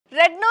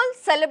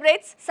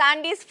celebrates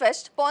Sandy's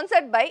Fest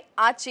sponsored by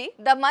Archie,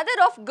 the mother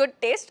of good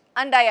taste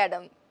and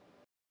diadem.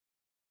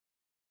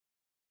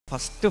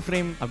 First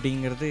frame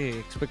அப்படிங்கிறது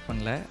expect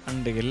பண்ணல.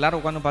 And எல்லாரும்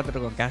உட்காந்து பார்த்துட்டு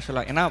இருக்கோம்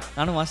கேஷுவலாக. ஏன்னா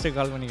நானும் மாஸ்டர்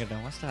கால் பண்ணி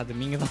கேட்டேன், மாஸ்டர் அது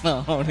நீங்கள் தான்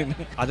அப்படின்னு.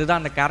 அதுதான்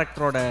அந்த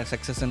கேரக்டரோட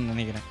சக்ஸஸ்ன்னு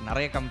நினைக்கிறேன்.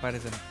 நிறைய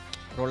கம்பேரிசன்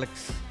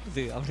ரோலெக்ஸ்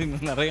இது அப்படின்னு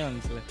நிறைய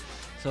வந்துச்சுல.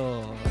 ஸோ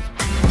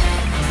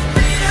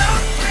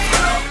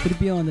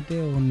திருப்பியும் வந்துட்டு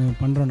ஒன்று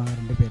பண்ணுறோம் நாங்கள்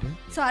 2 பேர்.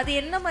 ஸோ அது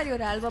என்ன மாதிரி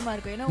ஒரு ஆல்பமாக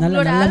இருக்கும்?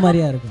 ஏன்னா நல்ல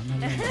மாதிரியாக இருக்கும்.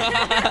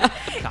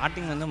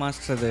 ஸ்டார்டிங் வந்து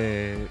மாஸ்டர் அது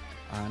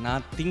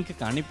நான்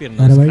திங்க்குக்கு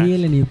அனுப்பியிருந்தேன். வேறு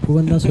வழியில் நீ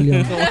புகழ் தான் சொல்லி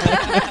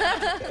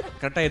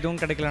கரெக்டாக எதுவும்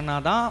கிடைக்கலன்னா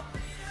தான்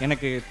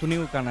எனக்கு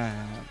துணிவுக்கான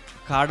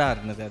கார்டாக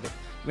இருந்தது. அது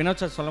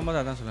வினோத் சார் சொல்லும் போது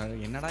அதான் சொன்னார்,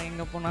 என்னடா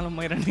எங்கே போனாலும்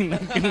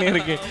மயிரண்டின்னு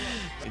இருக்கு.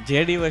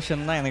 ஜேடி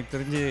வெர்ஷன் தான் எனக்கு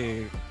தெரிஞ்சு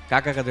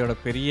காக்கா கதையோட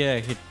பெரிய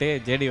ஹிட்டே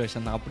ஜேடி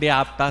வெர்ஷன் தான். அப்படியே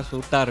ஆப்டாக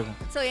சூட்டாக இருக்கும்.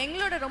 ஸோ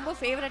எங்களோட ரொம்ப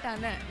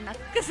ஃபேவரட்டான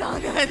நக்கு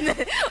சாங் வந்து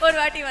ஒரு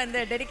வாட்டி வந்து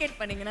டெடிகேட்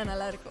பண்ணிங்கன்னா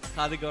நல்லாயிருக்கும்.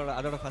 அதுக்கு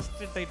அதோட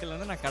ஃபஸ்ட்டு டைட்டில்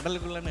வந்து நான்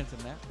கடலுக்குள்ளேன்னு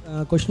வச்சுருந்தேன்.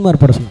 கொஸ்டின்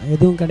மார்க் போட சொன்னேன்.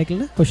 எதுவும்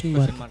கிடைக்கலன்னா கொஸ்டின்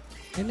மார்க்.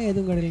 என்ன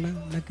எதுவும் கிடைக்கலன்னா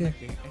நக்கு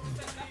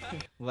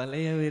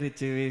வலைய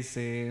விரிச்சு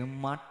வீசு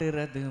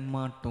மாட்டுறது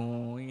மாட்டும்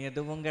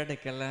எதுவும்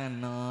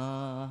கிடைக்கலன்னா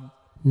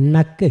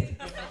நக்கு.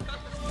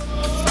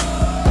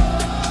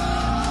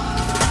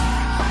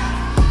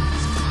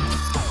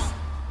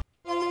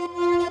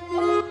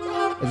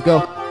 Let's go.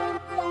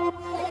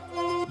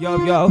 Yo,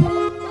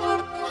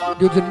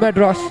 dudes in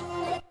Madras.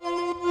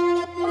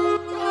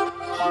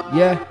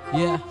 Yeah.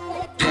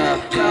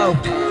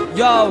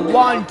 Yo,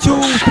 1, 2,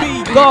 3,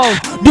 go.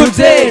 Dudes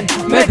in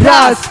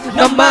Madras,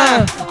 Namma,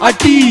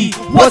 Ati,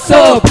 what's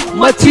up,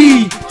 Machi,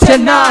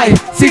 Chennai,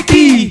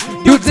 City.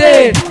 Dudes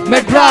in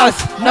Madras,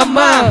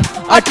 Namma,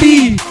 Ati,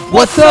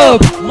 what's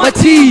up,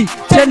 Machi,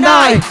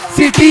 Chennai,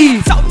 City.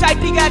 Southside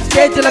trigger,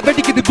 stage la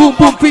vetikudhu boom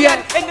boom fear.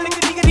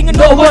 Engalukku ringa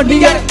no one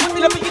near.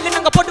 Mudila piyilla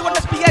nanga potu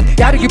vanna spear.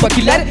 Yaruku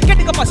bakiller,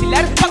 kettuka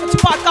pasiller. Pangachu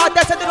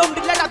paakada sadarum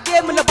dilla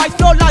game la vice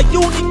roll la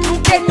unique you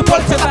get to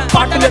police.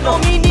 Paatala no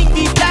meaning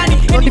we planning.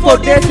 24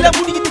 days la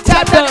mudiyithu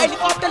chapter.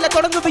 Helicopter la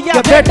thodanguviya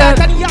better.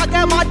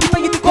 Thaniyaga maati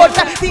payithu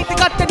kota. Seat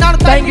katte nanu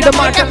thangida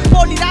maata.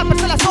 Poli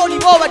rappers la soli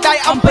over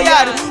die umpire.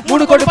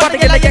 Moonu kodu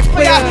paatagala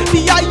expire.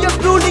 The I am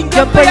ruling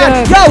empire.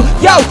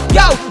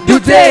 Yo.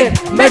 Dudes in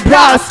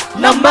Madras,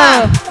 Namma,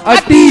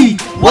 Ati,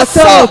 what's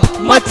up,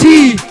 Machi,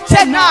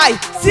 Chennai,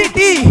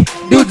 City.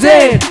 Dudes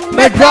in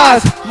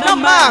Madras,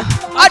 Namma,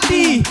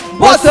 Ati,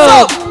 what's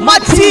up,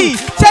 Machi,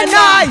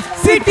 Chennai,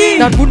 City.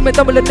 நான் உண்மை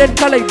தமிழன் என்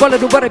கலை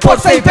வளரும் வரை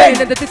போர் செய்வேன்.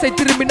 எந்த திசை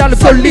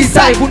திரும்பினாலும் சொல்லி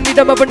சாய்.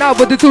 உன்னிடம்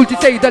அவனாவது சூழ்ச்சி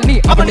செய்தல் நீ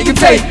அவனையும்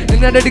செய்.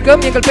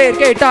 நடுக்கம் எங்கள் பெயர்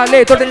கேட்டாலே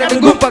தொடர்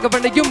நடுங்கும்.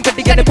 பகவனையும்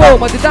கட்டி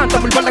அனுப்போம். அதுதான்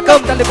தமிழ்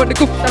வழக்கம்.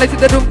 தலைவனுக்கும் தலை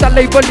சிதறும்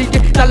தலை வலிக்கு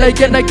தலை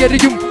என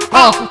எரியும்.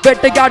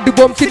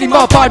 வேட்டையாடுவோம் சினிமா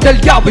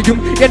பாடல்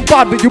யாவையும் என்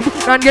பார்வையும்.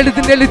 நான்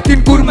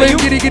எழுத்தின்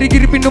கூர்மையும்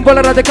கிரி பின்னும்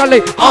வளராத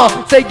கலை.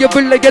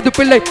 செய்யவில்லை எது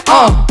பிள்ளை.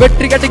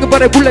 வெற்றி கட்டிங்கும்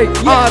வரை புள்ளை.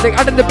 அதை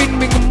அடைந்த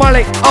பின்மிங்கும்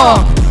மலை.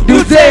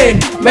 Dudes in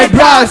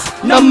Madras,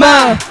 Namma,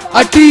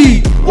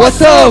 Ati,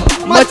 what's up,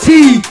 Machi,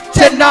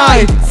 Chennai,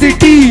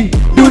 City.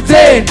 Dudes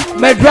in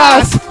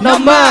Madras,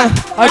 Namma,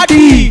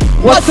 Ati,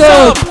 what's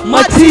up,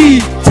 Machi,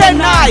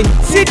 Chennai,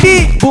 City.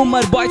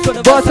 Boomer boys for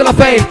the boss of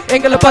fame.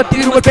 Engala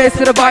patti rumor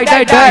pesura boy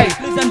die.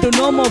 Listen to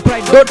no more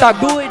pride. Don't talk,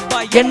 do it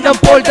by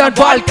ennam pol dhaan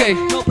vaalkai.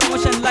 No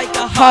promotion like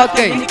a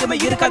hawkai. Inikku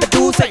irukada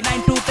 2 size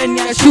 9 to 10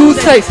 ya shoe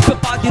size.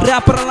 Paadi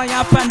rapper alla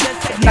ya fan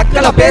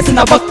nakkala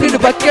pesuna vakkinu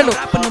vakkenu.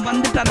 Rapper nu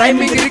vandita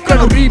rhyming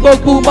irukanu.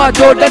 Reebok Puma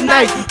Jordan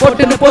Nike.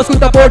 Pottunu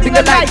poskutha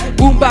potinga like.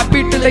 Boom bap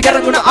beat la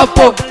iranguna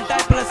appo.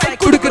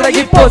 Kudukura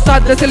hippo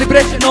sadra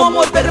celebration. No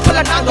more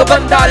verupala naanga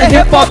vandale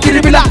hip hop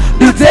kiribila.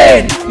 Dudes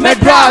in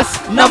Madras,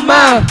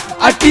 Namma,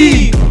 Ati,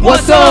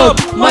 what's up,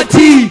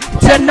 Machi,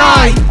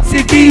 Chennai,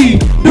 City.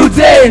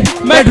 Dudes in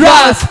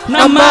Madras,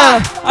 Namma,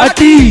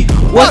 Ati,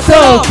 what's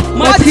up,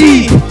 Machi,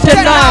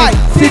 Chennai,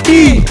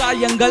 City.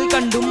 காயங்கள்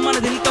கண்டும்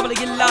மனதில் கவலை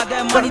இல்லாத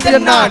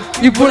மனிதன் நான்.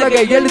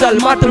 இவ்வுலகை எழுதால்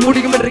மாற்ற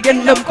முடியும் என்ற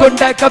எண்ணம்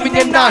கொண்ட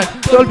கவிஞன் நான்.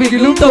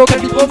 தோல்வியிலும்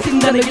தோற்கடிப்போம்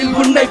சிந்தனையில்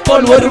உன்னை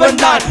போல் ஒருவன்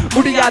நான்.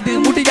 முடியாது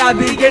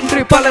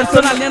என்று பலர்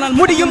சொன்னால் என்னால்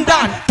முடியும்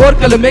தான்.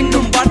 போர்களும்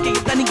எங்கும்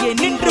வாழ்க்கையில் தனியே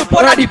நின்று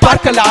போராடி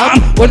பார்க்கலாம்.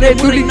 ஒரே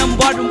துளி நம்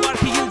வாழும்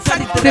வாழ்க்கையில்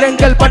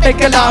சரித்திரங்கள்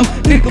படைக்கலாம்.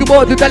 நிற்கும்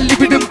போது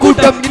தள்ளிவிடும்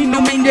கூட்டம்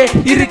இன்னும் இங்கே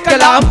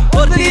இருக்கலாம்.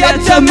 ஒரு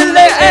லட்சம்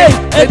இல்லை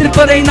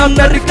எதிர்ப்பதை நாம்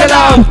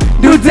நறுக்கலாம்.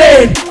 Dudes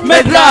in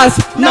Madras,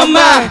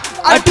 Namma,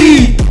 Ati,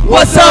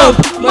 what's up,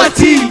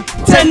 Machi,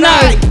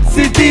 Chennai,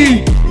 City.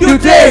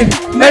 Dudes in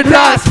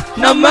Madras,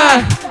 Namma,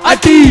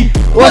 Ati,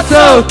 what's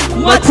up,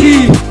 Machi,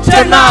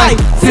 Chennai,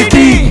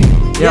 City.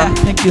 Yeah,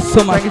 thank you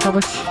so much. Thank you so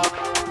much.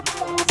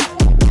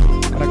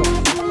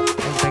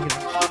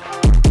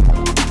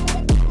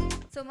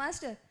 So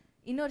master,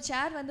 இன்னொரு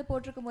சேர் வந்து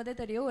போட்டிருக்கும் போதே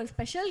தெரியும் ஒரு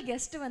special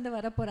guest வந்து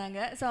வர போறாங்க.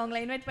 So அவங்கள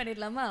இன்வைட்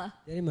பண்ணிடலாமா?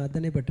 தெரியுமா,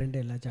 அதானே இப்போ ட்ரெண்ட்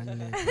எல்லா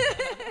சேனல்லையும்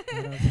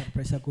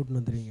சர்ப்ரைஸாக கூட்டின்னு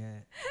வந்துடுவீங்க.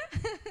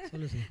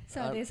 சொல்லு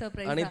சார். அதே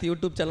சர்ப்ரைஸ் அனைத்து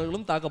யூடியூப்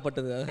சேனல்களும்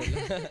தாக்கப்பட்டது.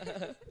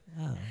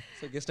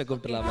 ஸோ கெஸ்ட்டை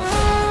கூப்பிட்டுலாமா?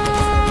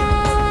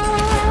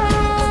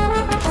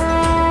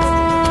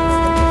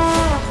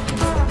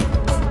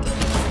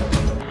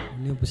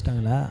 இன்னும்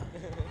பிடிச்சிட்டாங்களா?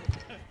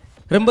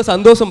 ரொம்ப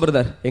சந்தோஷம்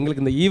பிரதர்,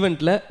 எங்களுக்கு இந்த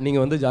ஈவெண்ட்டில்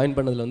நீங்கள் வந்து ஜாயின்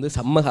பண்ணதில் வந்து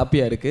செம்ம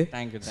ஹாப்பியாக இருக்குது.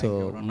 தேங்க்யூ. ஸோ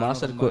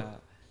மாஸ்டருக்கு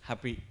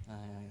ஹாப்பி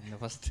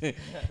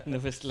இந்த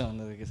ஃபெஸ்ட்டில்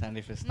வந்ததுக்கு,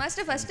 Chandy fest.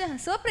 Master first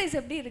surprise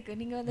எப்படி இருக்கு?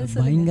 நீங்க வந்து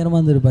பயங்கரமாக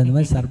இருந்திருப்பா. இந்த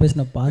மாதிரி சர்ப்ரைஸ்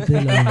நான் பார்த்தே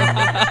இல்லை.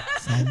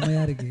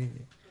 செம்மையாக இருக்குது.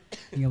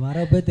 இங்கே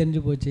வரப்போ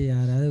தெரிஞ்சு போச்சு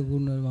யாராவது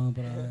கூண்டு வருவாங்க.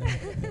 அப்புறம்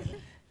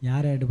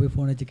யார்கிட்ட போய்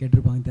ஃபோன் வச்சு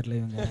கேட்டிருப்பாங்க தெரியல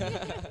இவங்க.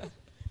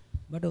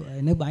 பட்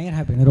எனக்கு பயங்கர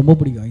ஹாப்பி. எனக்கு ரொம்ப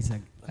பிடிக்கும்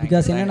வைசாக்.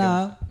 பிகாஸ் என்னென்னா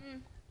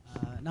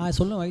நான்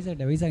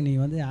சொல்லுவேன் வைசாக் நீ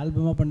வந்து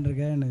ஆல்பமாக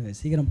பண்ணிருக்க, எனக்கு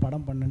சீக்கிரம்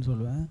படம் பண்ணுன்னு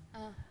சொல்லுவேன்.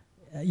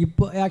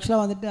 இப்போ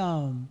ஆக்சுவலாக வந்துட்டு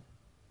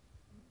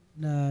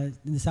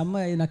இந்த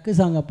செம்ம நக்கு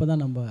சாங் அப்போ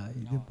தான் நம்ம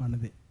இது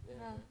பண்ணது.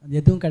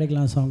 எதுவும்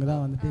கிடைக்கலாம் சாங்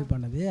தான் வந்துட்டு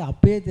பண்ணது.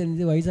 அப்பயே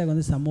தெரிஞ்சு வைசாக்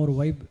வந்து செம்ம ஒரு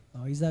வைப்.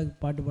 வைசாக்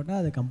பாட்டு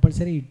போட்டால் அது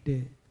கம்பல்சரி ஹிட்டு.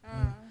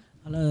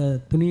 அதனால்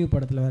துணிவு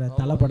படத்தில் வேறு,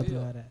 தலை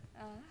படத்தில் வேறு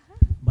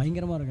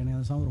பயங்கரமாக இருக்கும். எனக்கு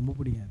அந்த சாங் ரொம்ப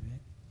பிடிக்காது.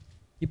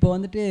 இப்போ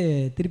வந்துட்டு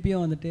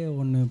திருப்பியும் வந்துட்டு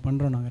ஒன்று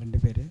பண்ணுறோம் நாங்கள் 2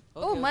 பேர்.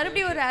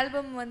 மறுபடியும் ஒரு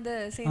ஆல்பம் வந்து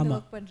சேர்ந்து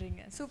ஒர்க்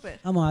பண்ணுறீங்க. சூப்பர்.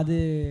 ஆமாம், அது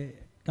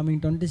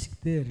coming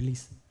 26th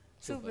release.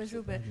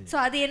 Super. So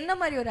அது என்ன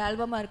மாதிரி ஒரு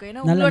ஆல்பமா இருக்கும்?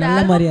 ஏன்னா உங்களோட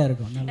நல்ல மாதிரியா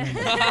இருக்கும்.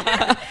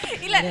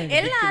 இல்ல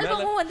எல்லா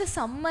ஆல்பமும் வந்து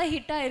செம்ம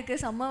ஹிட்டா இருக்கு,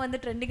 செம்ம வந்து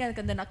ட்ரெண்டிங்கா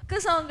இருக்கு. அந்த நக்கு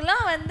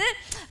சாங்லாம் வந்து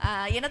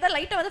என்னதான்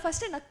லைட்டா வந்து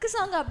ஃபர்ஸ்ட் நக்கு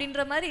சாங்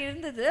அப்படின்ற மாதிரி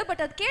இருந்தது,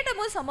 பட் அது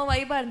கேட்டபோது செம்ம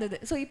வைபா இருந்தது.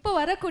 சோ இப்போ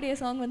வரக்கூடிய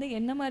சாங் வந்து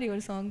என்ன மாதிரி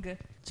ஒரு சாங்?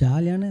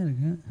 ஜாலியான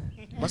இருக்கு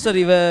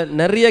மாஸ்டர். இவ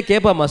நிறைய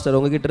கேட்பா மாஸ்டர்,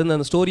 உங்ககிட்ட இருந்து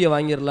அந்த ஸ்டோரியை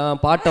வாங்கிடலாம்,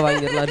 பாட்டை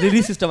வாங்கிடலாம்,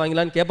 லிரிசிஸ்ட்டை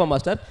வாங்கிடலான்னு கேட்பா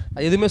மாஸ்டர்.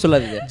 அது எதுவுமே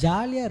சொல்லாதீங்க,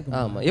 ஜாலியாக இருக்கும்.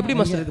 ஆமாம். எப்படி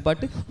மாஸ்டர் இருக்கு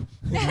பாட்டு?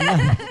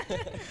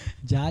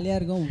 ஜாலியாக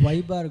இருக்கும்,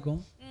 வைபாக இருக்கும்.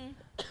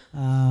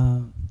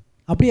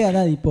 அப்படியே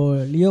அதான்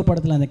இப்போது லியோ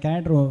படத்தில் அந்த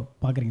கேரக்டர்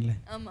பார்க்குறீங்களே,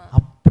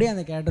 அப்படியே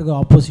அந்த கேரக்டருக்கு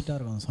ஆப்போசிட்டாக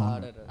இருக்கும்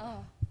சாங்.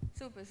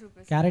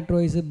 கேரக்டர்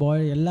வைஸ்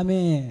பாய் எல்லாமே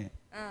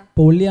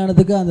இப்போ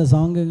ஒல்லியானதுக்கு அந்த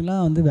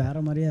சாங்குங்கெலாம் வந்து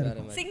வேறு மாதிரியா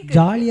இருக்கும்,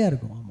 ஜாலியாக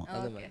இருக்கும். ஆமாம்,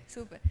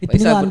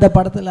 இப்போ அந்த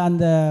படத்தில்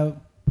அந்த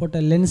போட்ட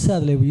லென்ஸ்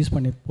அதில் யூஸ்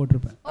பண்ணி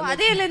போட்டிருப்பேன்.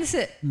 அதே லென்ஸ்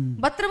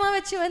பத்திரமா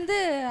வச்சு வந்து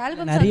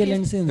ஆல்பம் நிறைய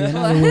லென்ஸ்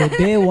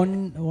டே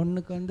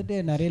 1க்கு வந்துட்டு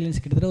நிறைய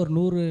லென்ஸ் கிட்டத்தட்ட ஒரு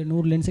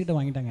 100 லென்ஸ் கிட்ட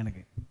வாங்கிட்டாங்க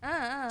எனக்கு.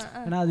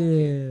 ஏன்னா அது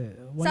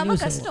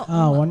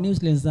ஒன்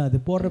யூஸ் லென்ஸ் தான். அது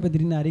போடுறப்ப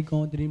திடீர்னு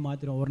அரிக்கும், திடீர்னு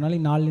மாற்றிடும். ஒரு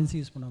நாளைக்கு 4 லென்ஸ்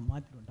யூஸ் பண்ண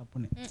மாற்றிடும்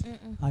டப்புன்னு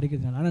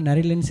அரிக்கிறதுனால. ஆனால்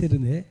நிறைய லென்ஸ்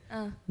இருந்து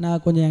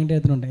நான் கொஞ்சம் என்கிட்ட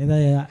எடுத்துகிட்டு வந்துட்டேன்.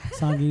 ஏதாவது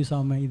சாங் யூஸ்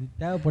ஆகாமல் இது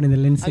தேவைப்படும் இந்த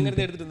லென்ஸ்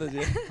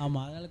எடுத்துகிட்டு.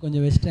 ஆமாம், அதனால்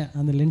கொஞ்சம் வச்சிட்டேன்.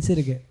 அந்த லென்ஸ்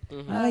இருக்குது.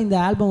 அதனால் இந்த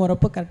ஆல்பம்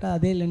வரப்போ கரெக்டாக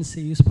அதே லென்ஸ்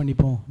யூஸ்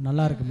பண்ணிப்போம்,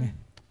 நல்லா இருக்குமே.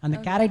 அந்த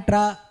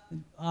கேரக்டராக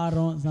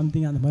ஆடுறோம்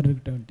சம்திங் அந்த மாதிரி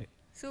இருக்கட்டும்.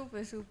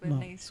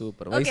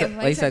 சூப்பர்.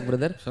 வைசாக்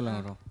பிரதர்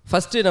சொல்லுங்க.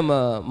 ஃபஸ்ட்டு நம்ம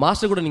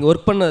மாஸ்டர் கூட நீங்கள்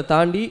ஒர்க் பண்ணதை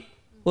தாண்டி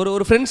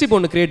ஒரு ஃப்ரெண்ட்ஷிப்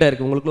ஒன்று கிரியேட்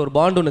ஆகிருக்கு, உங்களுக்குள்ள ஒரு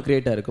பாண்ட் ஒன்று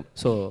கிரியேட் ஆகிருக்கும்.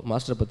 ஸோ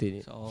மாஸ்டரை பற்றி.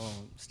 ஸோ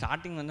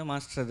ஸ்டார்டிங் வந்து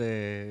மாஸ்டர் அது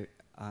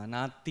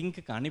நான்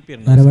திங்க்குக்கு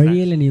அனுப்பியிருந்தேன். வேறு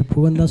வழியில் நீ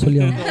புகழ்ந்தான் சொல்லி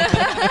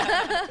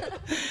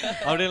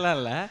அப்படிலாம்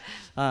இல்லை.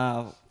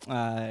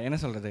 என்ன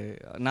சொல்கிறது,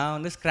 நான்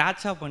வந்து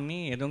ஸ்க்ராட்சாக பண்ணி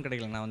எதுவும்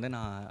கிடைக்கல.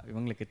 நான்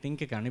இவங்களுக்கு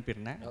திங்க்குக்கு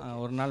அனுப்பியிருந்தேன்.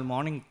 ஒரு நாள்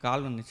மார்னிங்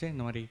கால் வந்துச்சு,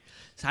 இந்த மாதிரி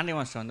சாண்டி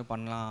மாஸ்டர் வந்து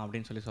பண்ணலாம்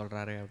அப்படின்னு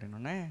சொல்கிறாரு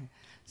அப்படின்னோடனே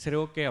சரி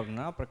ஓகே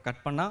அப்படின்னா அப்புறம்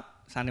கட் பண்ணால்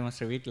சாண்டி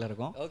மாஸ்டர் வீட்டில்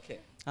இருக்கோம். ஓகே,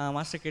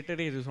 மாஸ்டர்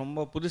கேட்டுட்டு இது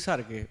ரொம்ப புதுசாக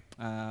இருக்குது,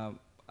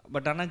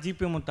 பட் ஆனால்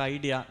ஜிபி முத்த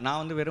ஐடியா நான்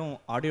வந்து வெறும்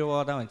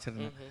ஆடியோவாக தான்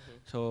வச்சுருந்தேன்.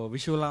 ஸோ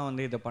விஷுவலாக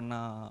வந்து இதை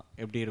பண்ணால்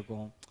எப்படி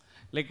இருக்கும்,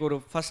 லைக் ஒரு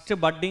ஃபஸ்ட்டு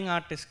பட்டிங்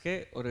ஆர்டிஸ்ட்க்கு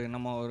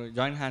நம்ம ஒரு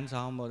ஜாயின் ஹேண்ட்ஸ்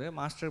ஆகும்போது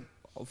மாஸ்டர்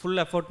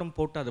ஃபுல் எஃபர்ட்டும்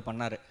போட்டு அது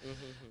பண்ணார்.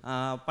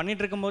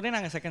 பண்ணிகிட்டு இருக்கும்போதே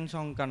நாங்கள் செகண்ட்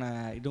சாங்க்கான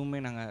இதுவுமே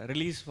நாங்கள்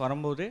ரிலீஸ்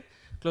வரும்போது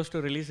க்ளோஸ்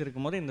டு ரிலீஸ்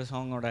இருக்கும்போது இந்த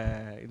சாங்கோட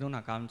இதுவும்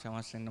நான் காமிச்சேன்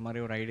மாஸ்டர், இந்த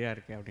மாதிரி ஒரு ஐடியா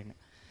இருக்குது அப்படின்னு.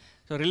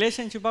 ஸோ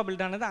ரிலேஷன்ஷிப்பாக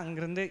பில்ட் ஆனது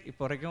அங்கேருந்து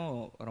இப்போ வரைக்கும்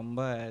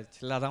ரொம்ப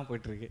சில்லாக தான்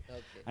போயிட்டுருக்கு.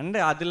 அண்டு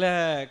அதில்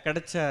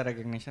கிடைச்ச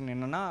ரெக்கக்னிஷன்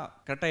என்னென்னா,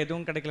 கரெக்டாக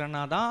எதுவும்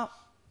கிடைக்கலன்னா தான்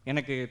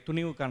எனக்கு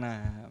துணிவுக்கான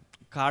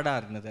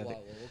கார்டாக இருந்தது அது.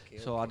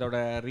 ஸோ அதோட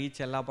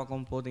ரீச் எல்லா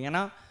பக்கமும் போகுது.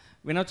 ஏன்னா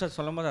வினோத் சார்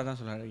சொல்லும் போது அதான்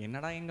சொல்லுவார்,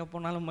 என்னடா எங்கே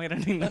போனாலும்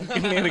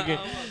மயிரண்டின்னு இருக்குது.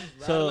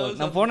 ஸோ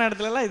நான் போன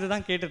இடத்துலலாம்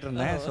இதுதான் கேட்டுட்டு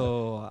இருந்தேன். ஸோ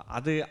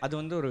அது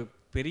வந்து ஒரு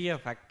பெரிய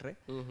ஃபேக்ட்ரு.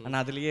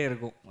 ஆனால் அதுலேயே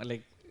இருக்கும்,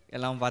 லைக்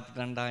எல்லாம்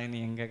பார்த்துட்டான்டா இனி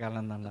எங்கள்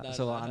காலம் தான்டா.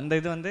 ஸோ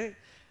அந்த இது வந்து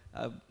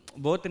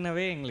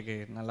போத்துனவே எங்களுக்கு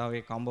நல்லாவே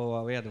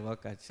காம்போவாகவே அது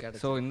ஒர்க் ஆச்சு.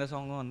 ஸோ இந்த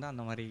சாங்கும் வந்து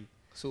அந்த மாதிரி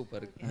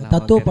சூப்பர்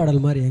தத்துவ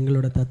பாடல் மாதிரி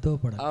எங்களோட தத்துவ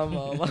பாடல்.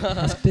 ஆமாம்,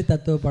 ஃபஸ்ட்டு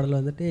தத்துவ பாடல்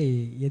வந்துட்டு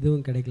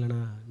எதுவும் கிடைக்கலனா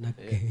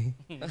நக்கு.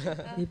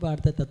 இப்போ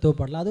அடுத்த தத்துவ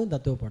பாடல், அதுவும்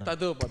தத்துவ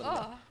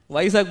பாடல்.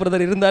 வைசாக்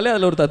பிரதர் இருந்தாலே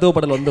அதில் ஒரு தத்துவ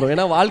பாடல் வந்துடும்.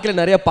 ஏன்னா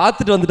வாழ்க்கையில் நிறைய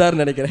பார்த்துட்டு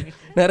வந்துட்டாருன்னு நினைக்கிறேன்.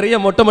 நிறைய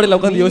மொட்டை மாடியில்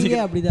உட்காந்து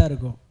யோசிக்க அப்படி தான்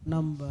இருக்கும்.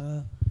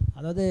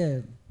 அதாவது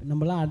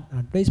நம்மலாம்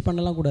அட்வைஸ்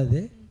பண்ணலாம்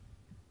கூடாது,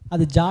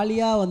 அது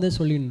ஜாலியாக வந்து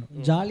சொல்லிடணும்,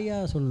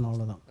 ஜாலியாக சொல்லணும்,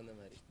 அவ்வளோதான்.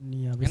 நீ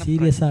அப்படி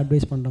சீரியஸாக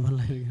அட்வைஸ் பண்ணுற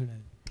மாதிரிலாம் இருக்கக்கூடாது.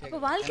 அப்போ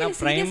வாழ்க்கையில்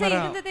சீரியஸாக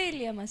இருந்ததே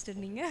இல்லையா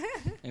மாஸ்டர் நீங்கள்?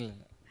 இல்லை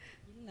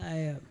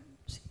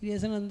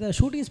சீரியஸாக வந்து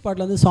ஷூட்டிங்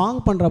ஸ்பாட்டில் வந்து சாங்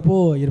பண்ணுறப்போ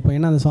இருப்பேன்.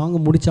 ஏன்னா அந்த சாங்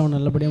முடிச்சவன்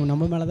நல்லபடியாக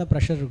நம்ம மேலே தான்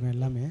ப்ரெஷர் இருக்கும்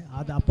எல்லாமே.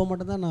 அது அப்போ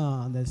மட்டும் தான்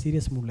நான் அந்த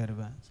சீரியஸ் மூடில்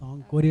இருப்பேன்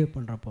சாங் கோரியர்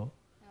பண்ணுறப்போ.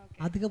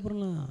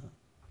 அதுக்கப்புறம்லாம்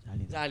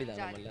ஜாலி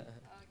தான்.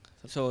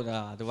 ஸோ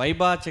அது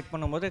வைபாக செக்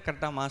பண்ணும்போது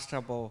கரெக்டாக மாஸ்டர்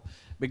அப்போது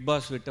பிக்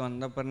பாஸ் விட்டு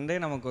வந்தப்பருந்தே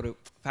நமக்கு ஒரு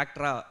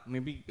ஃபேக்டராக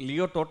மேபி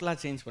லியோ டோட்டலாக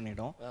சேஞ்ச்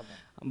பண்ணிட்டோம்.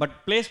 பட்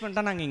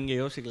பிளேஸ்மெண்ட்டாக நாங்கள் இங்கே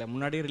யோசிக்கல.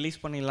 முன்னாடி ரிலீஸ்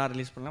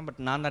பண்ணலாம்,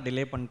 பட் நான் தான்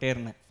டிலே பண்ணிட்டே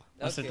இருந்தேன்.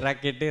 மாஸ்டர்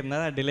ட்ராக் கேட்டே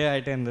இருந்தால் டிலே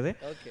ஆகிட்டே இருந்தது.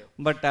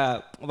 பட்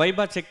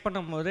வைபா செக்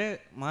பண்ணும்போது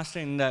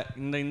மாஸ்டர் இந்த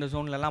இந்த இந்த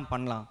ஜோன்லலாம்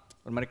பண்ணலாம்,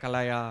 ஒரு மாதிரி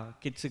கலாயா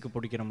கிட்ஸுக்கு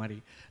பிடிக்கிற மாதிரி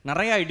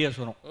நிறைய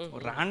ஐடியாஸ் வரும்,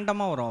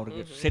 ரேண்டமாக வரும்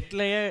அவருக்கு.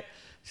 செட்லேயே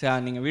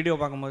நீங்கள் வீடியோ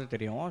பார்க்கும்போது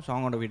தெரியும்,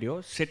 சாங்கோட வீடியோ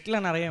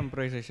செட்டில் நிறைய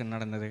இம்ப்ரவைசேஷன்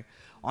நடந்தது.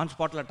 ஆன்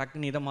ஸ்பாட்டில்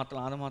டக்குன்னு இதை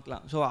மாற்றலாம் அதை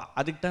மாற்றலாம். ஸோ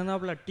அதுக்கு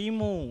தகுந்தாப்புல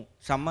டீமும்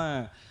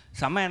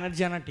செம்ம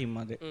எனர்ஜியான டீம்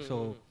அது. ஸோ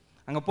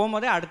அங்கே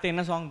போகும்போதே அடுத்து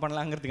என்ன சாங்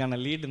பண்ணலாங்கிறதுக்கான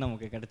லீடு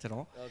நமக்கு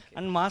கிடச்சிரும்.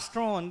 அண்ட்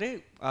மாஸ்டரும் வந்து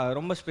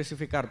ரொம்ப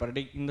ஸ்பெசிஃபிக்காக இருப்பார்,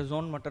 இந்த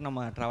ஜோன் மட்டும்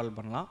நம்ம ட்ராவல்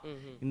பண்ணலாம்,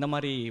 இந்த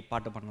மாதிரி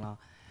பாட்டு பண்ணலாம்.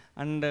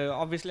 அண்டு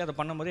ஆப்வியஸ்லி அதை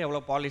பண்ணும்போது எவ்வளோ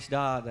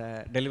பாலிஷ்டாக அதை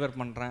டெலிவர்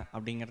பண்ணுறேன்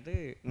அப்படிங்கிறது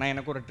நான்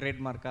எனக்கு ஒரு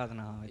ட்ரேட்மார்க்காக அதை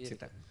நான்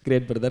வச்சுட்டேன்.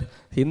 Great brother.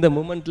 இந்த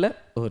மூமெண்ட்டில்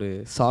ஒரு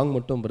சாங்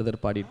மட்டும்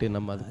பிரதர் பாடிட்டு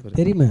நம்ம அதுக்கு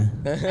தெரியுமா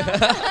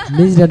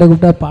மியூசிக் டேட்டா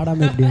கூப்பிட்டா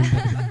பாடாமல் எப்படி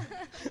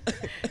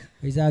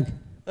வைசாக்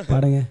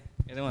பாடுங்க.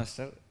 எது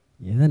மாஸ்டர்?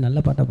 ஏதோ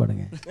நல்ல பாட்டாக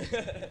பாடுங்க.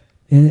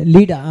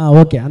 லீட்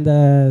ஓகே, அந்த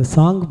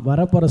சாங்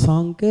வரப்போகிற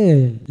சாங்க்கு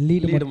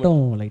லீடு மட்டும்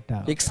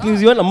லைட்டாக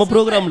எக்ஸ்க்ளூசிவாக நம்ம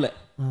ப்ரோக்ராமில்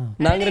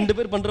நாங்கள் 2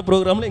 பேர் பண்ணுற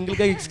ப்ரோக்ராமில்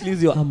எங்களுக்காக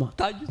எக்ஸ்க்ளூசிவா. ஆமாம்,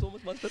 தேங்க்யூ ஸோ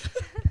மச் மாஸ்டர்.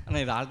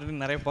 ஆனால் இது ஆல்ரெடி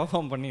நிறைய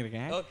பர்ஃபார்ம்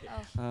பண்ணியிருக்கேன்.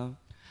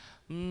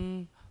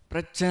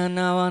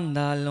 பிரச்சனை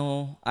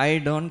வந்தாலும் I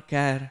don't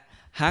care,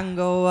 hang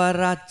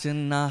over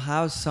ஆச்சுன்னா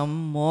ஹாவ் சம்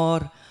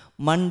மோர்,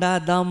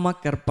 மண்டாதான்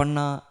மக்கர்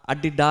பண்ணா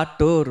அடிடா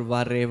டூர்,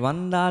 வரே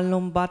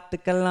வந்தாலும்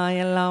பார்த்துக்கலாம்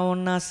எல்லாம்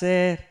ஒன்றா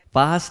சேர்,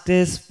 பாஸ்ட்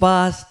இஸ்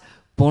பாஸ்ட்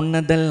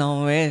பொன்னதெல்லாம்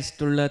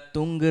வேஸ்ட், உள்ள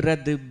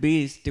தூங்குறது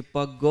பீஸ்ட்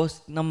இப்போ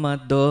கோஸ்ட் நம்ம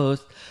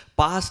Dost,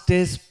 past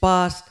is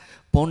past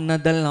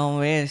பொன்னதெல்லாம்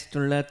waste,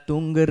 உள்ள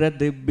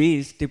தூங்குறது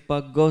பீஸ்ட் இப்போ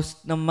கோஸ்ட்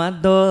நம்ம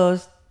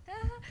தோஸ்ட்.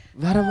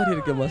 வேற மாதிரி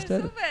இருக்கு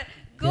மாஸ்டர்.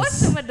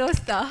 கோஸ்ட் நம்ம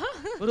தோஸ்தா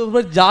ஒரு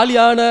மாதிரி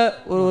ஜாலியான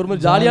ஒரு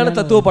மாதிரி ஜாலியான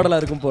தத்துவ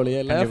பாடலா இருக்கும் போலயே,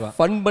 இல்ல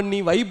ஃபன்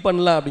பண்ணி வைப்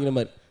பண்ணலாம் அப்படிங்கிற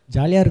மாதிரி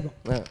ஜாலியாக இருக்கும்.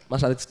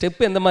 மாஸ்டர் அதுக்கு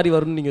ஸ்டெப் எந்த மாதிரி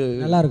வரும்னு நீங்கள்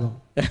நல்லா இருக்கும்.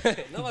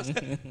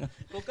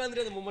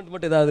 உட்காந்துட்டு அந்த மூமெண்ட்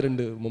மட்டும் ஏதாவது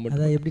 2 மூமெண்ட்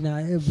அதான் எப்படி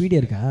நான்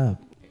வீடியோ இருக்கா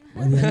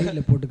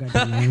அது போட்டு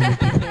காட்டுறேன்.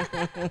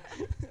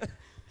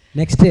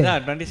 Next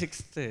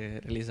 26th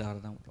release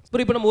ஆகிறதான்.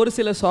 அப்புறம் இப்போ நம்ம ஒரு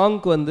சில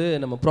சாங்க்கு வந்து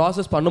நம்ம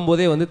ப்ராசஸ்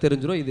பண்ணும்போதே வந்து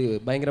தெரிஞ்சிடும் இது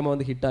பயங்கரமாக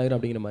வந்து ஹிட் ஆகிரும்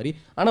அப்படிங்கிற மாதிரி.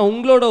 ஆனால்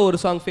உங்களோட ஒரு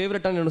சாங்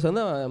ஃபேவரட்டான என்ன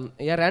வந்து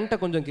என் ரேண்ட்டை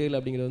கொஞ்சம் கேளு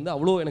அப்படிங்கிறது வந்து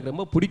அவ்வளோ எனக்கு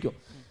ரொம்ப பிடிக்கும்.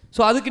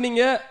 ஸோ அதுக்கு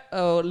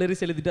நீங்கள்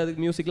லிரிக்ஸ் எழுதிட்டு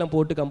அதுக்கு மியூசிக்லாம்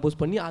போட்டு கம்போஸ்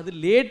பண்ணி அது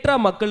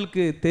லேட்டராக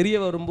மக்களுக்கு தெரிய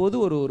வரும்போது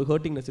ஒரு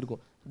ஹர்ட்டிங்னஸ்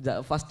இருக்கும்.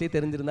 ஃபஸ்ட்டே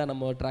தெரிஞ்சிருந்தா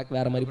நம்ம ட்ராக்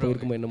வேறு மாதிரி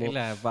போயிருக்குமோ என்னமோ.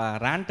 இல்லை இப்போ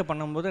ரேண்ட்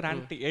பண்ணும்போது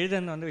ரேண்ட்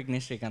எழுதுனது வந்து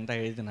விக்னேஷ் ஸ்ரீகாந்த்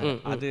தான் எழுதினார்.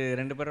 அது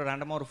 2 பேரும்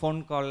ரேண்டமாக ஒரு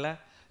ஃபோன் காலில்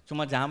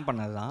சும்மா ஜாம்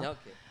பண்ணது தான்.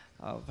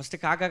 ஃபஸ்ட்டு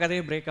காக்கா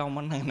கதையே பிரேக்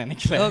ஆகுமான்னு நாங்கள்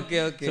நினைக்கல.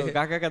 ஸோ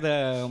காக்கா கதை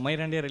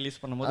மைராண்டியை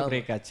ரிலீஸ் பண்ணும்போது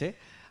பிரேக் ஆச்சு.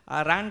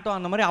 ரேண்ட்டும்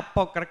அந்த மாதிரி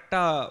அப்போ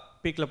கரெக்டாக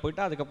பீக்கில்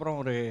போயிட்டு அதுக்கப்புறம்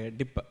ஒரு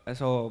டிப்.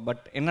 ஸோ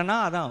பட் என்னன்னா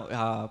அதான்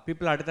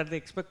பீப்புள் அடுத்தடுத்து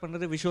எக்ஸ்பெக்ட்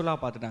பண்ணுறது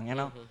விஷுவலாக பார்த்துட்டாங்க.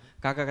 ஏன்னா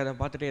காக்கா கதை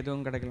பார்த்துட்டு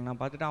எதுவும் கிடைக்கலன்னா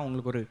பார்த்துட்டு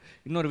அவங்களுக்கு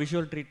இன்னொரு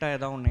விஷுவல் ட்ரீட்டாக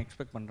ஏதாவது ஒன்று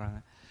எக்ஸ்பெக்ட் பண்ணுறாங்க.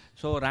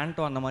 ஸோ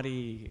ரேண்ட்டும் அந்த மாதிரி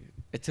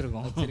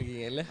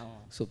வச்சுருக்கீங்க இல்லை?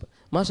 Super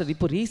master.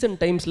 இப்போ ரீசெண்ட்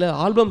டைம்ஸில்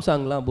ஆல்பம்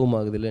சாங்லாம் பூம்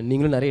ஆகுது இல்லை?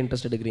 நீங்களும் நிறைய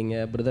இன்ட்ரெஸ்ட் எடுக்கிறீங்க.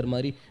 பிரதர்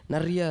மாதிரி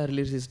நிறைய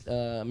ரிலீசிஸ்ட்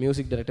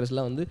மியூசிக்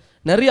டைரக்டர்ஸ்லாம் வந்து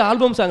நிறைய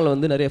ஆல்பம் சாங்கில்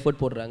வந்து நிறைய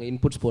எஃபர்ட் போடுறாங்க,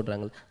 இன்புட்ஸ்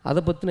போடுறாங்க.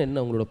 அதை பற்றின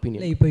என்ன உங்களோட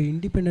ஒப்பீனியன்? இப்போ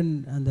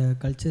இண்டிபெண்டன்ட் அந்த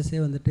கல்ச்சர்ஸே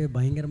வந்துட்டு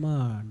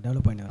பயங்கரமாக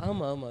டெவலப் பண்ணி.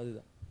 ஆமாம்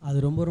அதுதான்,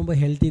 அது ரொம்ப ரொம்ப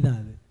ஹெல்த்தி தான்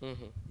அது.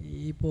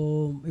 இப்போ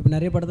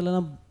நிறைய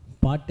படத்துலலாம்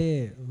பாட்டே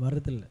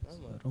வரதில்லை,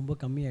 ரொம்ப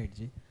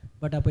கம்மியாயிடுச்சு.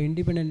 பட் அப்போ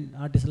இண்டிபெண்டன்ட்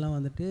ஆர்டிஸ்ட்லாம்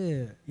வந்துட்டு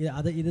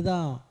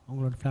இதுதான்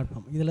அவங்களோட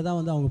பிளாட்ஃபார்ம், இதில் தான்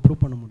வந்து அவங்க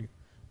ப்ரூவ் பண்ண முடியும்.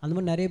 அந்த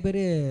மாதிரி நிறைய பேர்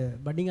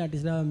பட்டிங்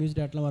ஆர்டிஸ்டாக மியூசிக்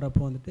டேரக்டர்லாம்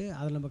வரப்போ வந்துட்டு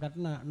அதில் நம்ம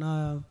கரெக்டாக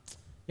நான்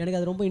எனக்கு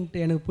அது ரொம்ப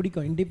எனக்கு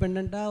பிடிக்கும்.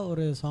 இண்டிபெண்ட்டாக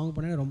ஒரு சாங்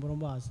பண்ண ரொம்ப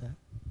ரொம்ப ஆசை.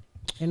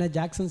 ஏன்னா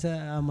ஜாக்சன்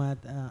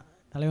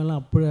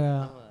தலைவன்லாம் அப்போ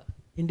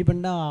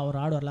இண்டிபெண்ட்டாக ஒரு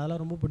ஆடுவார்ல,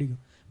 அதெல்லாம் ரொம்ப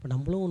பிடிக்கும். இப்போ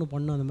நம்மளும் ஒன்று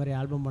பண்ணோம் அந்த மாதிரி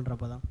ஆல்பம்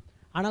பண்ணுறப்ப தான்.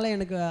 அதனால்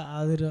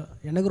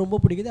எனக்கு ரொம்ப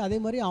பிடிக்குது. அதே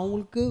மாதிரி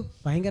அவங்களுக்கு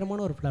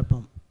பயங்கரமான ஒரு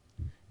பிளாட்ஃபார்ம்.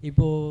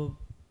 இப்போது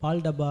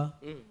பால் டப்பா,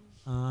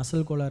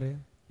 அசல் கோளாறு,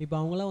 இப்போ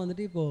அவங்களாம்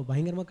வந்துட்டு இப்போது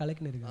பயங்கரமாக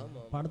கலெக்ஷன்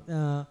இருக்காங்க.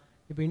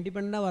 இப்போ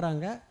இண்டிபெண்ட்டாக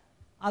வராங்க,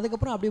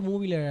 அதுக்கப்புறம் அப்படியே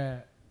மூவியில்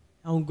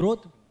அவங்க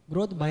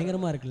க்ரோத்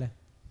பயங்கரமாக இருக்குல்ல.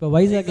 இப்போ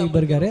வைசாக் இப்போ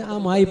இருக்கார்.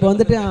 ஆமாம், இப்போ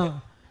வந்துட்டு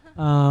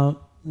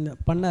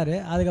பண்ணார்.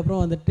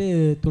 அதுக்கப்புறம் வந்துட்டு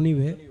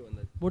துணிவு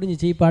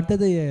முடிஞ்சிச்சு. இப்போ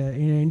அடுத்தது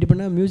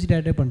இண்டிபெண்டாக மியூசிக்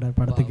டேரக்டர் பண்ணுறாரு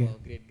படத்துக்கு.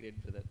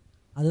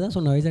 அதுதான்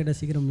சொன்னேன், வைசாக்ட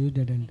சீக்கிரம் மியூசிக்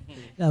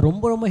டேரக்டர்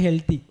ரொம்ப ரொம்ப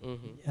ஹெல்த்தி.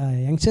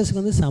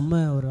 யங்ஸ்டர்ஸ்க்கு வந்து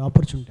செம்ம ஒரு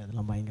ஆப்பர்ச்சுனிட்டி,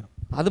 அதெல்லாம் பயங்கரம்.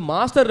 அது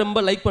மாஸ்டர் ரொம்ப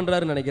லைக்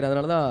பண்ணுறாருன்னு நினைக்கிறேன்.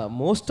 அதனால தான்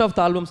மோஸ்ட் ஆஃப் த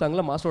ஆல்பம்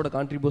சாங்கில் மாஸ்டரோட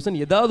கான்ட்ரிபியூஷன்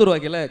ஏதாவது ஒரு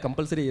வகையில்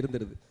compulsory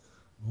இருந்துருது.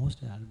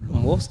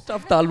 Most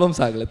of the album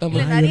சாங்கில்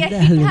தமிழ்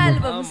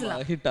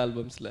ஹிட்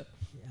ஆல்பம்ஸில்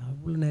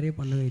அவ்வளோ நிறைய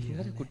பண்ணவே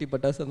இல்லை. குட்டி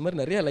பட்டாசு அந்த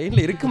மாதிரி நிறைய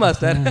லைனில் இருக்கு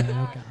மாஸ்டர்.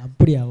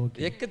 அப்படியா?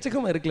 ஓகே,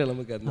 எக்கச்சக்கமாக இருக்குல்ல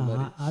நமக்கு அந்த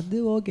மாதிரி. அது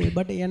ஓகே.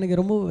 பட் எனக்கு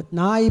ரொம்ப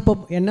நான் இப்போ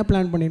என்ன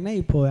பிளான் பண்ணியிருந்தேன்,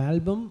 இப்போது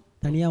ஆல்பம்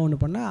தனியாக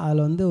ஒன்று பண்ணால்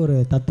அதில் வந்து ஒரு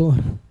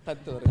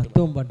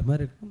தத்துவம் பாட்டு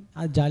மாதிரி இருக்கும்.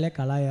 அது ஜாலியாக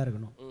கலாயாக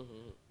இருக்கணும்.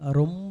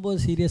 ரொம்ப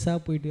சீரியஸாக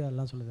போயிட்டு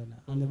அதெல்லாம் சொல்லுது.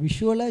 அந்த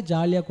விஷுவலை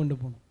ஜாலியாக கொண்டு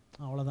போகணும்,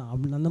 அவ்வளோதான்.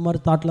 அந்த மாதிரி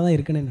தாட்டில் தான்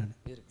இருக்கேனே நான்.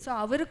 ஸோ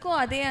அவருக்கும்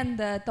அதே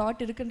அந்த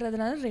தாட்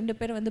இருக்குன்றதுனால 2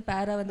 பேரும் வந்து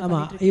பேரா வந்து.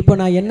 ஆமாம். இப்போ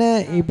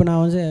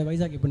நான் வந்து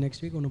வைசாக் இப்போ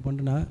நெக்ஸ்ட் வீக் ஒன்று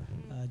பண்ணுறேன்னா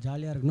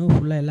ஜாலியாக இருக்கணும்,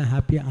 ஃபுல்லாக எல்லாம்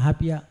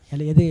ஹாப்பியாக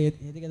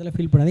எதுக்கு எதெல்லாம்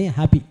ஃபீல் பண்ணாதீங்க,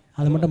 ஹாப்பி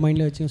அதை மட்டும்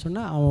மைண்டில் வச்சுன்னு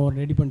சொன்னால் அவன்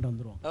ரெடி பண்ணிட்டு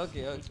வந்துடுவான்.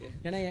 Okay okay.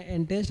 ஏன்னா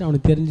என் டேஸ்ட்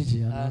அவனுக்கு தெரிஞ்சிச்சு.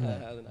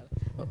 அதனால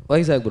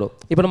வைசாக் ப்ரோ,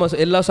 இப்போ நம்ம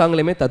எல்லா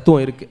சாங்லேயுமே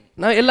தத்துவம் இருக்குது.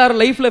 நான்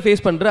எல்லாரும் லைஃப்பில்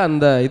ஃபேஸ் பண்ணுற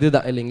அந்த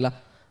இதுதான் இல்லைங்களா,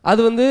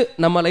 அது வந்து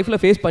நம்ம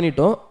லைஃப்பில் ஃபேஸ்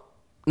பண்ணிட்டோம்,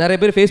 நிறைய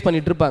பேர் ஃபேஸ்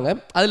பண்ணிட்டு இருப்பாங்க,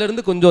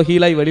 அதுலேருந்து கொஞ்சம்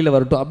ஹீலாகி வெளியில்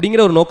வரட்டும்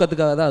அப்படிங்கிற ஒரு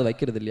நோக்கத்துக்காக தான் அது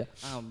வைக்கிறது இல்லையா?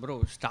 ப்ரோ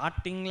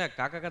ஸ்டார்டிங்கில்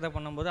காக்கா கதை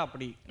பண்ணும்போது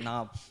அப்படி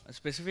நான்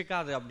ஸ்பெசிஃபிக்காக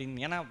அது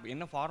அப்படின்னு, ஏன்னா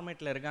என்ன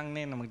ஃபார்மேட்டில்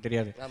இருக்காங்கன்னே நமக்கு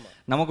தெரியாது.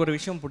 நமக்கு ஒரு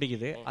விஷயம்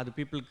பிடிக்குது, அது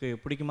பீப்புளுக்கு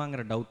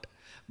பிடிக்குமாங்கிற டவுட்.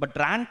 பட்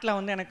ரேண்ட்டில்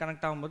வந்து எனக்கு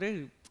கனெக்ட் ஆகும்போது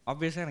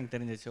ஆப்வியஸாக எனக்கு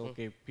தெரிஞ்சிச்சு,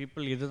 ஓகே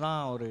பீப்புள்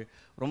இதுதான் ஒரு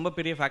ரொம்ப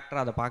பெரிய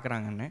ஃபேக்டராக அதை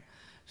பார்க்குறாங்கன்னு.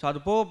 ஸோ அது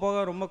போக போக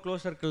ரொம்ப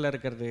க்ளோஸ் சர்க்கிளில்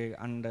இருக்கிறது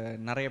அண்டு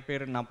நிறைய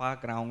பேர் நான்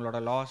பார்க்குறேன் அவங்களோட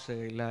லாஸு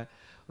இல்லை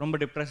ரொம்ப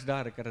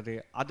டிப்ரெஸ்டாக இருக்கிறது,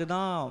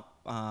 அதுதான்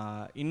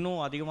இன்னும்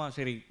அதிகமாக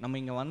சரி நம்ம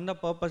இங்கே வந்த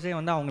பர்பஸே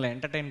வந்து அவங்கள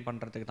என்டர்டெயின்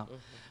பண்ணுறதுக்கு தான்.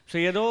 ஸோ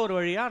ஏதோ ஒரு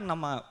வழியாக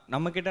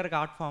நம்மக்கிட்ட இருக்க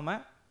ஆர்ட் ஃபார்மை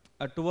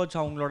டுவர்ட்ஸ்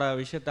அவங்களோட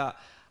விஷயத்த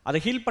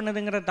அதை ஹீல்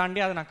பண்ணுதுங்கிறத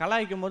தாண்டி அதை நான்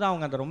கலாய்க்கும் போது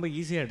அவங்க அதை ரொம்ப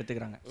ஈஸியாக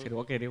எடுத்துக்கிறாங்க. சரி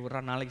ஓகே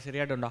ஒரு நாளைக்கு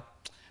சரியாடும்டா.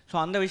 ஸோ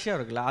அந்த விஷயம்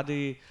இருக்குல்ல, அது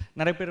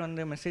நிறைய பேர்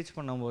வந்து மெசேஜ்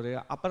பண்ணும்போது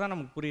அப்போ தான்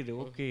நமக்கு புரியுது,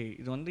 ஓகே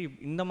இது வந்து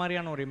இந்த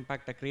மாதிரியான ஒரு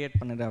இம்பேக்டை க்ரியேட்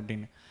பண்ணுது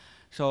அப்படின்னு.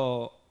 ஸோ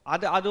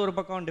அது ஒரு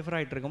பக்கம் டிஃபர்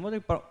ஆகிட்டு இருக்கும்போது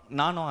இப்போ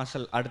நானும்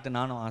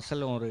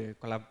அசலும் ஒரு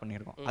கொலாப்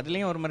பண்ணியிருக்கோம்.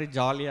 அதுலேயும் ஒரு மாதிரி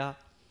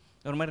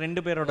ஜாலியாக ஒரு மாதிரி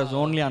 2 பேரோட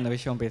ஜோன்லேயும் அந்த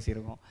விஷயம்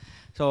பேசியிருக்கோம்.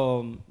 ஸோ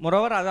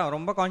மொரோவர் அதான்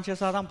ரொம்ப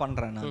கான்ஷியஸாக தான்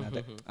பண்ணுறேன் நான்.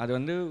 அது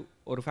வந்து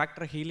ஒரு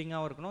ஃபேக்டர்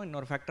ஹீலிங்காகவும் இருக்கணும்,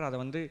 இன்னொரு ஃபேக்டர் அதை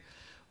வந்து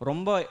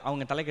ரொம்ப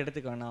அவங்க தலைக்கு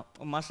எடுத்துக்க வேணாம்.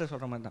 மாஸ்டர்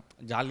சொல்கிற மாதிரி தான்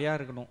ஜாலியாக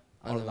இருக்கணும்,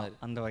 அவ்வளோதான்,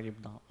 அந்த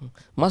வகைப்பு தான்.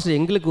 மாஸ்டர்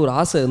எங்களுக்கு ஒரு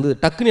ஆசை வந்து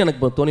டக்குன்னு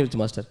எனக்கு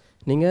தோணிருச்சு மாஸ்டர்,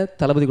 நீங்கள்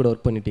தளபதி கூட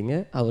ஒர்க் பண்ணிட்டீங்க,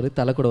 அவர்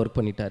தலை கூட ஒர்க்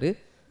பண்ணிட்டாரு,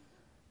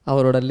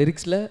 அவரோட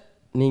லிரிக்ஸில்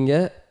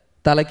நீங்கள்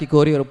தலைக்கு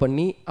கோரியோர்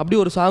பண்ணி அப்படி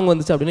ஒரு சாங்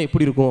வந்துச்சு அப்படின்னா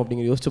எப்படி இருக்கும்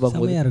அப்படிங்கிற யோசிச்சு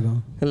பார்க்கும்போது இருக்கும்.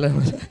 இல்லை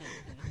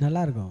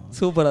நல்லா இருக்கும்,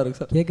 சூப்பராக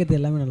இருக்கும் சார், கேட்கறது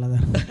எல்லாமே நல்லா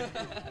தான் இருக்கும்.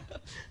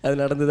 அது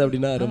நடந்தது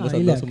அப்படின்னா ரொம்ப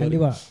சந்தோஷமா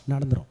கண்டிப்பாக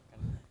நடந்துடும்.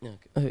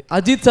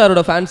 அஜித்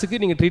சாரோட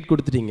ஃபேன்ஸுக்கு நீங்கள் ட்ரீட்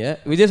கொடுத்துட்டீங்க,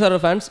 விஜய் சாரோட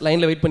ஃபேன்ஸ்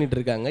லைனில் வெயிட் பண்ணிட்டு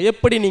இருக்காங்க,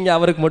 எப்படி நீங்கள்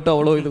அவருக்கு மட்டும்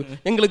அவ்வளோ இது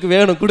எங்களுக்கு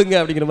வேணும் கொடுங்க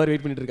அப்படிங்கிற மாதிரி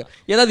வெயிட் பண்ணிட்டு இருக்காங்க,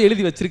 ஏதாவது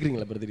எழுதி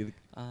வச்சிருக்கீங்களா பிரதர்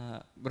இதுக்கு?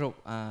 ப்ரோ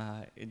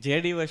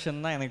ஜேடி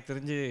வெர்ஷன் தான் எனக்கு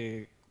தெரிஞ்சு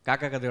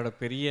காக்கா கதையோட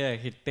பெரிய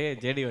ஹிட்டே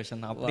ஜேடி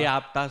வெர்ஷன் தான். அப்படியே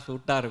ஆப்டாக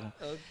சூட்டாக இருக்கும்.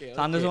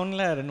 அந்த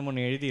ஜோனில்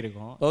 2-3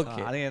 எழுதியிருக்கோம்.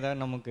 ஓகே, அது ஏதாவது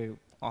நமக்கு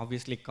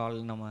ஆப்வியஸ்லி கால்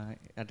நம்ம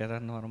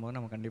யாராவது வரும்போது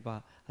நம்ம கண்டிப்பாக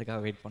அதுக்காக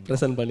வெயிட் பண்ணுறோம்,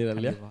 ப்ரெசென்ட் பண்ணிடலாம்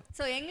இல்லையா?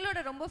 ஸோ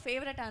எங்களோட ரொம்ப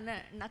ஃபேவரட்டான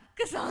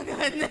நக்கு சாங்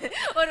வந்து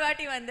ஒரு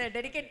வாட்டி வந்து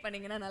டெடிகேட்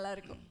பண்ணிங்கன்னா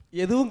நல்லாயிருக்கும்.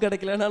 எதுவும்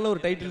கிடைக்கலனாலும்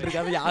ஒரு டைட்டில்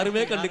இருக்கு, அதை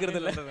யாருமே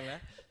கண்டுக்கிறது இல்லை.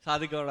 ஸோ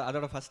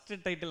அதோட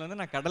ஃபஸ்ட்டு டைட்டில் வந்து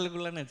நான்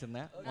கடலுக்குள்ளேன்னு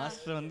வச்சுருந்தேன்.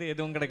 மாஸ்டர் வந்து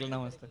எதுவும்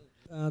கிடைக்கலனா மாஸ்டர்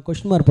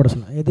கொஸ்டின் மார்க் போட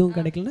சொன்னேன். எதுவும்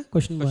கிடைக்கலனா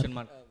கொஸ்டின்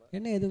மார்க்.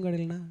 என்ன எதுவும்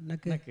கிடைக்கலனா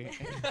நக்கு.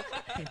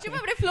 சும்மா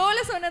அப்படியே ஃப்ளோல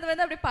சொன்னது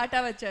வந்து அப்படியே பாட்டா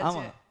வச்சாச்சு.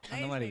 ஆமா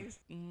அந்த மாதிரி.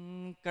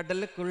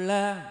 கடலுக்குள்ள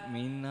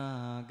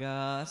மீனாக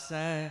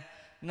ஆசை,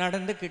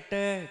 நடந்துக்கிட்ட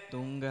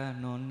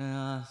தூங்கணும்னு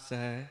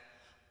ஆசை,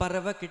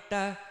 பறவை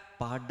கிட்ட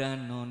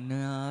பாடணும்னு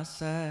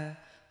ஆசை,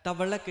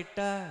 தவளை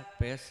கிட்ட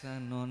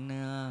பேசணும்னு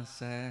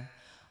ஆசை,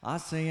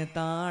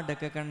 ஆசையத்தான்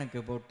அடக்க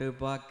கணக்கு போட்டு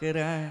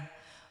பார்க்குறேன்,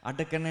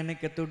 அடக்க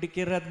நினைக்க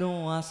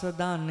துடிக்கிறதும்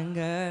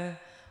ஆசைதானுங்க,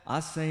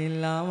 ஆசை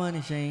இல்லாம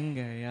மனுஷன்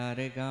இங்க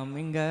யாரு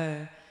காமிங்க,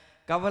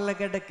 கவலை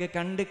கிடக்க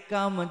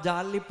கண்டுக்காம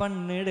ஜாலி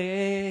பண்ணுடே,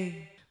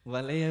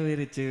 வலைய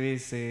விரிச்சு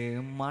வீசு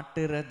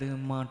மாட்டுறது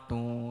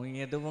மாட்டும்,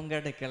 எதுவும்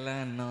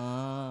கிடைக்கலன்னா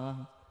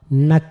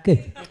நக்கு.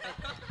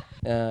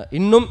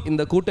 இன்னும்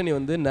இந்த கூட்டணி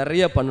வந்து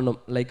நிறைய பண்ணணும்,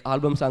 லைக்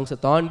ஆல்பம் சாங்ஸை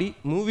தாண்டி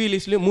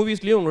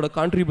மூவிஸ்லேயும் உங்களோட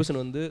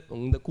கான்ட்ரிபியூஷன் வந்து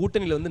இந்த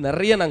கூட்டணியில் வந்து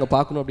நிறைய நாங்கள்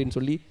பார்க்கணும் அப்படின்னு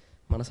சொல்லி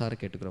மனசார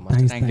கேட்டுக்கிறோம்.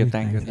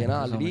 தேங்க்யூ. ஏன்னா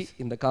ஆல்ரெடி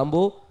இந்த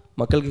காம்போ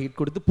மக்களுக்கு ஹிட்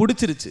கொடுத்து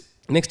பிடிச்சிருச்சு,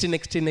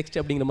 நெக்ஸ்ட்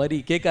அப்படிங்கிற மாதிரி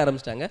கேட்க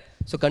ஆரம்பிச்சிட்டாங்க.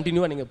 ஸோ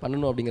கண்டினியூவாக நீங்கள்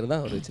பண்ணணும் அப்படிங்கிறது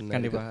தான் ஒரு சின்ன.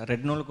 கண்டிப்பாக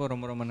ரெட்னோலுக்கும்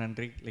ரொம்ப ரொம்ப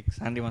நன்றி, லைக்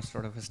சாண்டி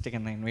மாஸ்டரோட ஃபெஸ்ட்டுக்கு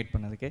என்ன இன்வைட்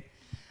பண்ணதுக்கு.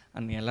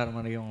 அண்ட் எல்லாரும்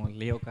மாதிரியும்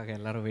லியோக்காக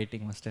எல்லாரும்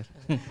வெயிட்டிங் மாஸ்டர்.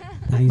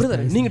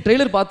 நீங்கள்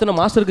ட்ரெய்லர் பார்த்து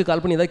மாஸ்டருக்கு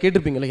கால் பண்ணி ஏதாவது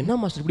கேட்டிருப்பீங்களா, என்ன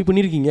மாஸ்டர் இப்படி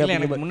பண்ணியிருக்கீங்க?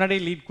 எனக்கு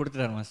முன்னாடியே லீட்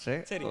கொடுத்துட்டாரு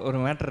மாஸ்டர், ஒரு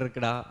மேட்டர்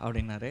இருக்குடா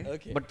அப்படின்னாரு.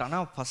 பட்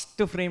ஆனால்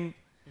ஃபஸ்ட்டு ஃப்ரேம்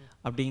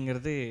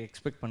அப்படிங்கிறது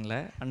எக்ஸ்பெக்ட் பண்ணல.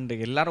 அண்ட்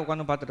எல்லாரும்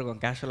உட்காந்து பார்த்துட்டு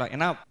இருக்கோம் கேஷுவலாக,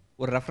 ஏன்னா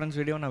ஒரு ரெஃபரன்ஸ்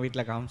வீடியோ நான்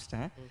வீட்டில்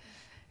காமிச்சிட்டேன்,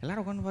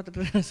 எல்லாரும் உட்காந்து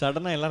பார்த்துட்டு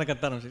சடனாக எல்லாரும்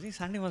கத்த ஆரம்பிச்சு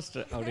சாண்டி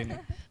மாஸ்டர் அப்படின்னு.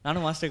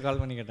 நானும் மாஸ்டருக்கு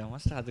கால் பண்ணி கேட்டேன்,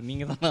 மாஸ்டர் அது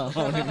நீங்கள் தானா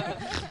அப்படின்னு.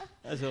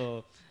 ஸோ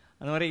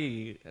அந்த மாதிரி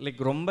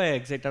லைக் ரொம்ப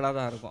எக்ஸைட்டடாக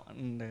தான் இருக்கும்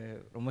அண்ட்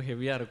ரொம்ப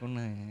ஹெவியாக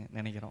இருக்கும்னு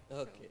நினைக்கிறோம்.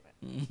 ஓகே,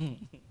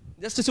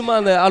 ஜஸ்ட் சும்மா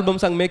அந்த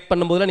ஆல்பம் சாங் மேக்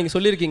பண்ணும்போதுலாம் நீங்கள்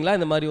சொல்லியிருக்கீங்களா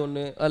இந்த மாதிரி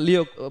ஒன்று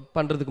லியோ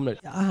பண்ணுறதுக்கு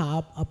முன்னாடி?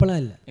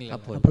 அப்போலாம் இல்லை,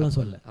 அப்போலாம்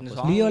சொல்ல.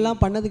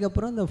 லியோலாம்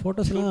பண்ணதுக்கப்புறம் இந்த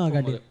ஃபோட்டோஸ்லாம்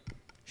காட்டி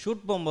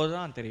ஷூட் போகும்போது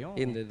தான் தெரியும்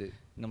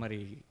இந்த மாதிரி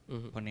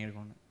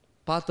பண்ணியிருக்கோன்னு.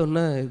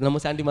 பார்த்தோன்னா நம்ம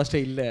சாண்டி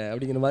மாஸ்டர் இல்லை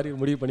அப்படிங்கிற மாதிரி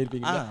முடிவு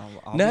பண்ணியிருப்பீங்க.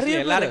 நிறைய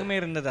எல்லாருக்குமே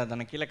இருந்தது,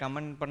 அதை கீழே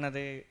கமெண்ட்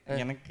பண்ணது,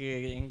 எனக்கு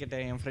என்கிட்ட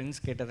என்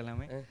ஃப்ரெண்ட்ஸ் கேட்டது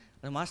எல்லாமே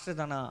அது மாஸ்டர்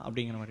தானா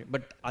அப்படிங்கிற மாதிரி.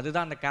 பட்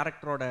அதுதான் அந்த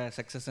கேரக்டரோட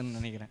சக்ஸஸ்ன்னு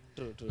நினைக்கிறேன்.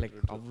 லைக்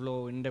அவ்வளோ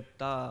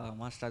இன்டெப்த்தாக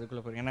மாஸ்டர்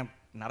அதுக்குள்ளே போய், ஏன்னா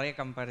நிறைய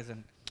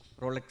கம்பேரிசன்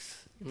ரோலெக்ஸ்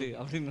இது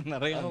அப்படின்னு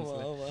நிறைய.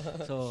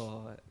 ஸோ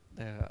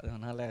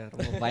அதனால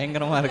ரொம்ப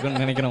பயங்கரமா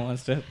இருக்கும்னு நினைக்கிறோம்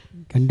மாஸ்டர்.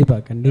 கண்டிப்பா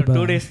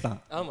 2 days தான்.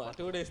 ஆமா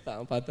 2 days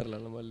தான்,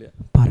 பார்த்துடலாம் நம்ம இல்லையா?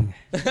 பாருங்க.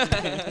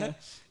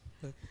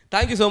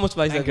 Thank you so much,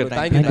 Vaisagh.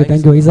 Thank you.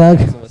 Thank you,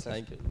 Vaisagh.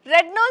 Thank you.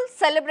 Rednool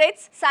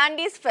celebrates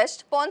Sandy's Fest,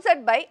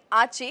 sponsored by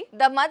Archie,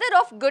 the mother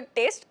of good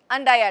taste,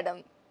 and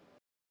Diadem.